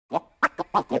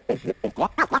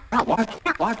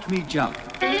Watch me jump.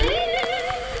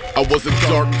 I was a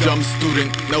dark, dumb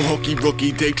student, no hooky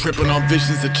rookie, day tripping on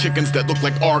visions of chickens that look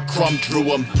like our crumb drew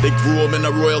them. They grew them in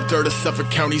the royal dirt of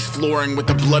Suffolk County's flooring, with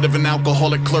the blood of an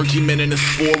alcoholic clergyman in his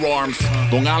forearms.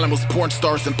 Long Island was porn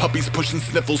stars and puppies pushing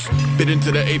sniffles, fit into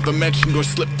the eighth dimension or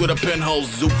slip through the pinholes.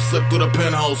 Zoop slipped through the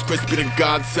pinholes, Crispy the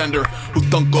godsender, who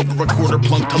thunk over a quarter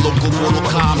plunk to local Mortal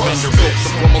Kombat vendor. Built the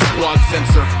formal squad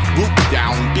sensor, whoop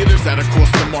down, beaters out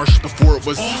across the marsh before it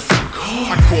was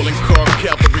I call in carb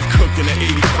cavalry cooking at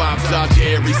 85 Dodge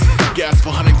Aries, gas for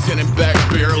Huntington and back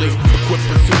barely, equipped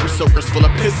with super soakers full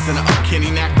of piss and an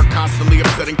uncanny knack for constantly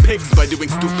upsetting pigs by doing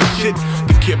stupid shit.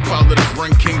 The kid pilot is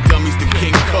Ring King dummies to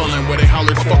King Cullen, where they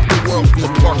hollered fuck the world from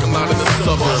the parking lot in the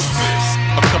suburbs.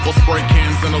 A couple spray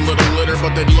cans and a little litter,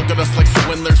 but they'd look at us like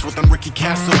swindlers with them Ricky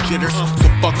Castle jitters. So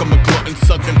fuck 'em, a glutton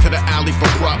sucked into the alley for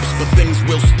props, but things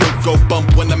will still go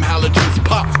bump when them halogens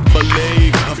pop.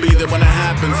 Believe I'll be there when it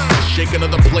happens. The shaking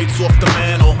of the plates off the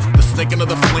mantle, the snaking of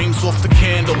the flames off the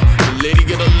candle, the lady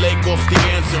of the lake off the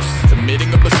answers,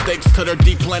 admitting of mistakes to their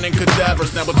deep planning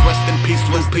cadavers. Now it's rest in peace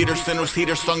Lou Peterson, whose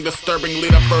heater sung disturbingly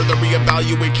to further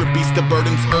reevaluate your beast of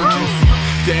burdens urgency.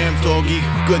 Damn doggy,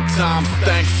 good times,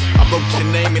 thanks. I wrote your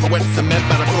name in wet cement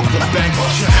by the Brooklyn banks.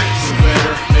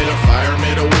 Excavator, made a fire,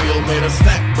 made a wheel, made a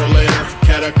snack for later.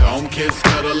 Catacomb kids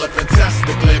cuddle a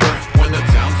fantastic labor. When the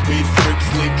town speed freaks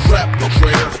sleep trapped the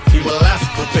traitor, he will ask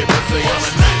for papers, say I'm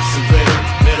an excavator.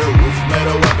 Made a roof, made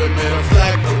a weapon, made a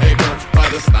flag for acre. By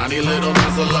the snotty little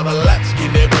muzzle of a latchkey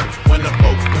neighbor. When the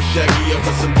folk push Shaggy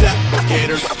over some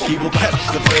deprecators, he will catch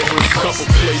the flavors. Couple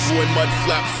playboy mud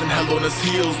flaps and hell on his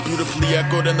heels, beautifully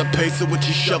echoed in the pace at which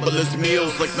he shoveled his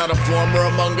meals. Like not a farmer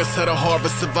among us had a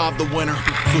harvest survive the winter.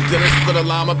 So dinner split a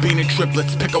llama bean and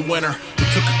triplets, pick a winner. We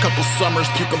took a couple summers,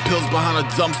 puking pills behind a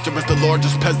dumpster as the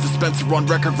largest Pez dispenser on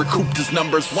record recouped his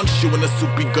numbers. One shoe in a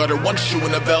soupy gutter, one shoe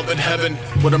in a velvet heaven,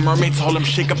 where the mermaids haul him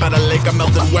shake up out a lake of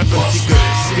melted weapons. He could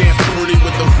dance pretty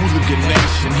with the hooligan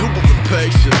nation, who will be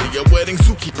patiently a wedding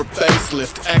zookeeper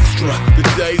facelift extra. The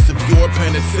days of your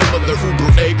pen and similar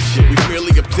Uber ape shit, we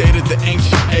merely updated the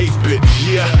ancient 8-bit.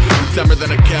 Yeah, I'm dumber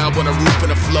than a cow on a roof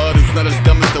in a flood, who's not as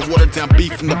dumb as the watered down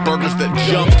beef from the burgers that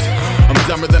jumped. I'm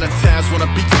dumber than a Taz on a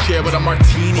beach chair with a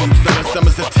martini, who's not as dumb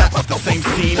as a tap with the same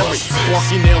scenery.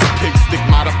 Sparky nails, pig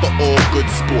stigmata for all good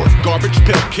sport. Garbage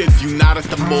pail kids unite at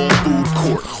the mall food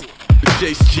court.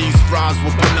 Chase cheese fries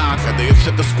with banana. They had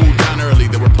shut the school down early,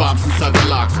 there were bombs inside the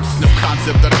lockers. No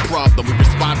concept of the problem, we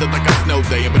responded like a snow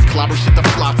day, and would clobber shit to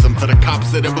flotsam till the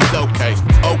cops said it was okay.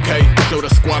 Okay, show the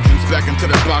squadrons back into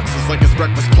their boxes like his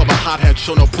breakfast club. A hothead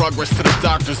show no progress to the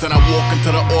doctors, and I walk into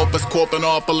the office coughing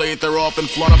awfully. They're off in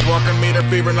Florida parking meter,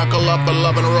 fever knuckle up,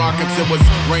 11 rockets. It was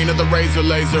rain of the razor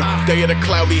laser, day of the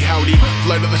cloudy howdy,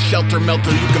 flight of the shelter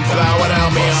melter. You can bow without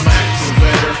me, I'm an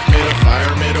excavator. Made a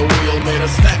fire, made a wheel, made a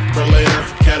snack for later.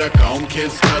 Catacomb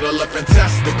kids cuddle a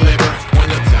fantastic labor.